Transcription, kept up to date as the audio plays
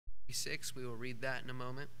6. We will read that in a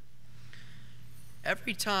moment.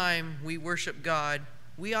 Every time we worship God,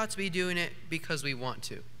 we ought to be doing it because we want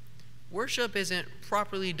to. Worship isn't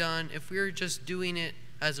properly done if we're just doing it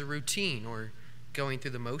as a routine or going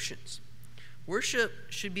through the motions. Worship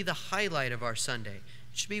should be the highlight of our Sunday.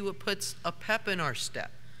 It should be what puts a pep in our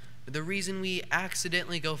step. The reason we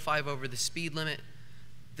accidentally go 5 over the speed limit,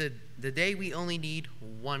 the day we only need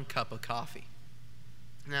 1 cup of coffee.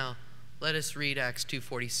 Now, let us read Acts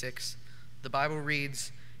 2:46. The Bible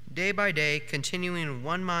reads, "Day by day, continuing in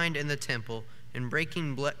one mind in the temple and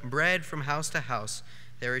breaking bread from house to house,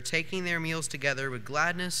 they were taking their meals together with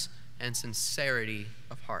gladness and sincerity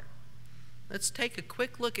of heart." Let's take a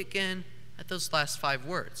quick look again at those last 5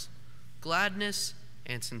 words. Gladness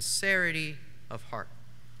and sincerity of heart.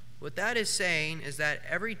 What that is saying is that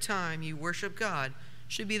every time you worship God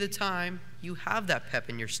should be the time you have that pep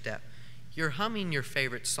in your step. You're humming your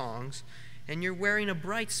favorite songs, and you're wearing a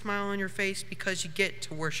bright smile on your face because you get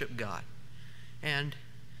to worship God. And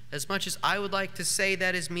as much as I would like to say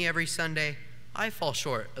that is me every Sunday, I fall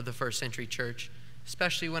short of the first century church,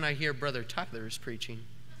 especially when I hear Brother Tyler is preaching.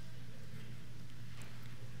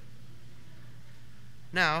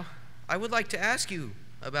 Now, I would like to ask you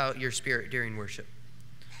about your spirit during worship.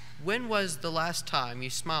 When was the last time you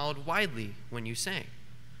smiled widely when you sang?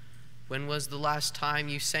 When was the last time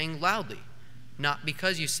you sang loudly? Not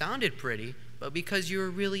because you sounded pretty, but because you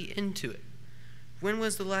were really into it. When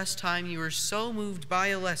was the last time you were so moved by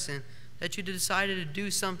a lesson that you decided to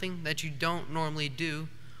do something that you don't normally do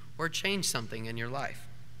or change something in your life?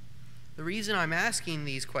 The reason I'm asking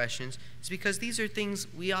these questions is because these are things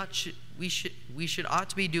we ought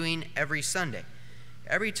to be doing every Sunday.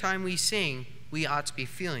 Every time we sing, we ought to be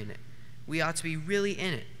feeling it. We ought to be really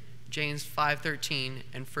in it. James 5:13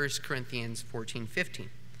 and 1 Corinthians 14:15.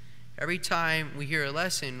 Every time we hear a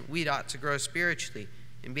lesson, we ought to grow spiritually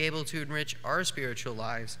and be able to enrich our spiritual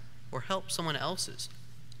lives or help someone else's.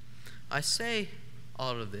 I say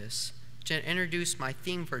all of this to introduce my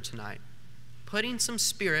theme for tonight, putting some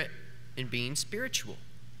spirit in being spiritual.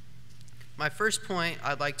 My first point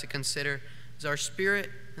I'd like to consider is our spirit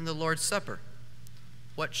in the Lord's Supper.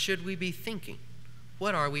 What should we be thinking?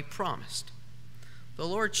 What are we promised? The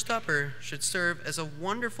Lord's Supper should serve as a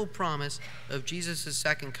wonderful promise of Jesus'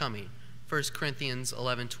 second coming, 1 Corinthians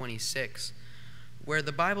 11:26, where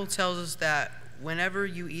the Bible tells us that whenever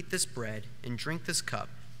you eat this bread and drink this cup,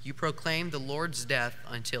 you proclaim the Lord's death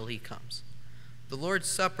until he comes. The Lord's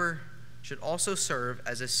Supper should also serve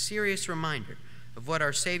as a serious reminder of what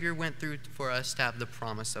our Savior went through for us to have the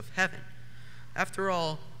promise of heaven. After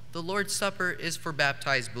all, the Lord's Supper is for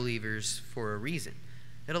baptized believers for a reason.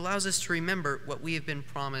 It allows us to remember what we have been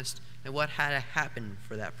promised and what had to happen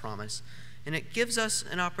for that promise. And it gives us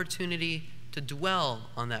an opportunity to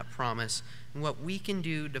dwell on that promise and what we can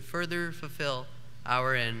do to further fulfill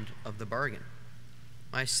our end of the bargain.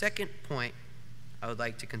 My second point I would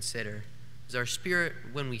like to consider is our spirit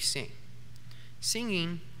when we sing.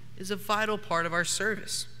 Singing is a vital part of our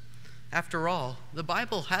service. After all, the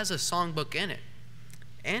Bible has a songbook in it,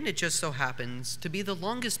 and it just so happens to be the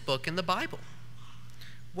longest book in the Bible.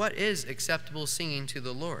 What is acceptable singing to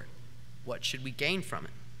the Lord? What should we gain from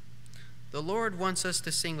it? The Lord wants us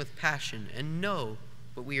to sing with passion and know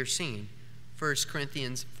what we are singing. 1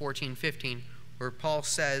 Corinthians 14:15, where Paul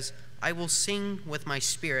says, "I will sing with my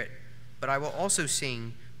spirit, but I will also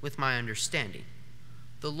sing with my understanding."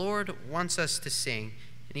 The Lord wants us to sing,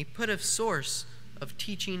 and he put a source of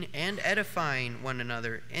teaching and edifying one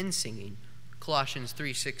another in singing, Colossians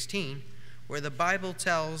 3:16, where the Bible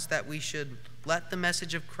tells that we should let the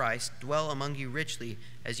message of Christ dwell among you richly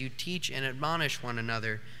as you teach and admonish one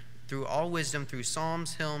another through all wisdom, through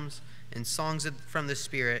psalms, hymns, and songs from the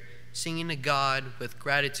Spirit, singing to God with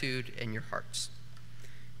gratitude in your hearts.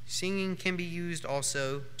 Singing can be used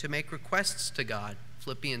also to make requests to God,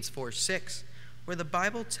 Philippians 4:6, where the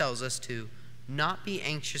Bible tells us to not be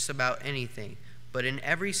anxious about anything, but in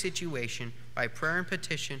every situation, by prayer and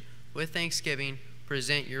petition, with thanksgiving,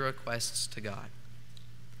 present your requests to God.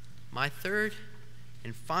 My third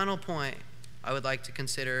and final point I would like to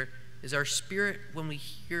consider is our spirit when we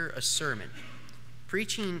hear a sermon.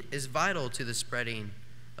 Preaching is vital to the spreading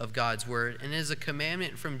of God's word and is a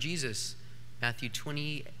commandment from Jesus, Matthew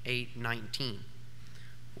 28:19.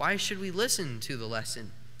 Why should we listen to the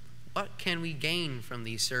lesson? What can we gain from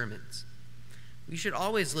these sermons? We should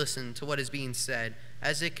always listen to what is being said,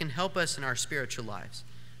 as it can help us in our spiritual lives.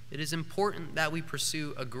 It is important that we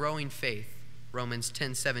pursue a growing faith, Romans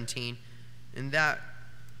 10:17, and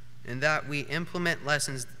that we implement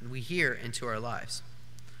lessons we hear into our lives.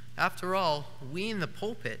 After all, we in the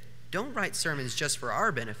pulpit don't write sermons just for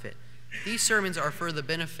our benefit. These sermons are for the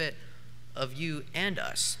benefit of you and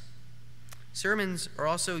us. Sermons are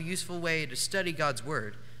also a useful way to study God's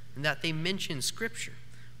word, in that they mention Scripture,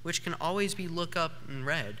 which can always be looked up and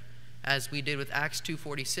read, as we did with Acts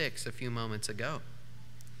 2:46 a few moments ago.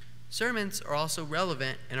 Sermons are also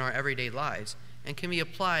relevant in our everyday lives and can be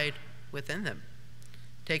applied within them.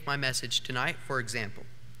 Take my message tonight, for example.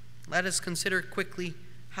 Let us consider quickly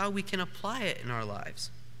how we can apply it in our lives.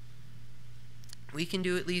 We can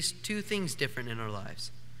do at least two things different in our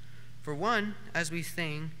lives. For one, as we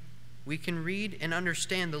sing, we can read and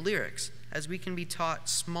understand the lyrics, as we can be taught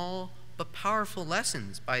small but powerful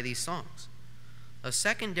lessons by these songs. A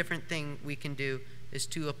second different thing we can do is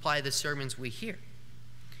to apply the sermons we hear.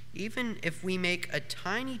 Even if we make a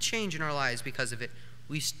tiny change in our lives because of it,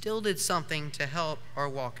 we still did something to help our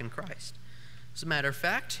walk in Christ. As a matter of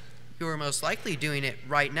fact, you are most likely doing it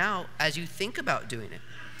right now as you think about doing it.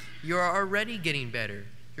 You are already getting better.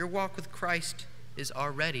 Your walk with Christ is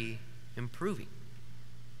already improving.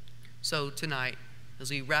 So tonight,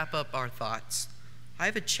 as we wrap up our thoughts, I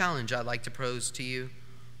have a challenge I'd like to pose to you,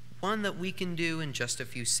 one that we can do in just a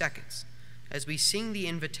few seconds. As we sing the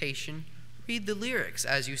invitation, read the lyrics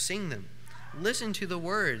as you sing them. Listen to the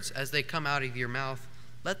words as they come out of your mouth.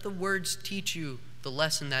 Let the words teach you the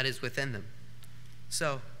lesson that is within them.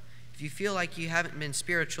 So, if you feel like you haven't been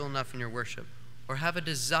spiritual enough in your worship, or have a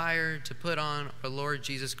desire to put on our Lord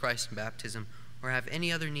Jesus Christ in baptism, or have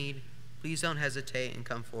any other need, please don't hesitate and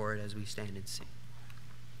come forward as we stand and sing.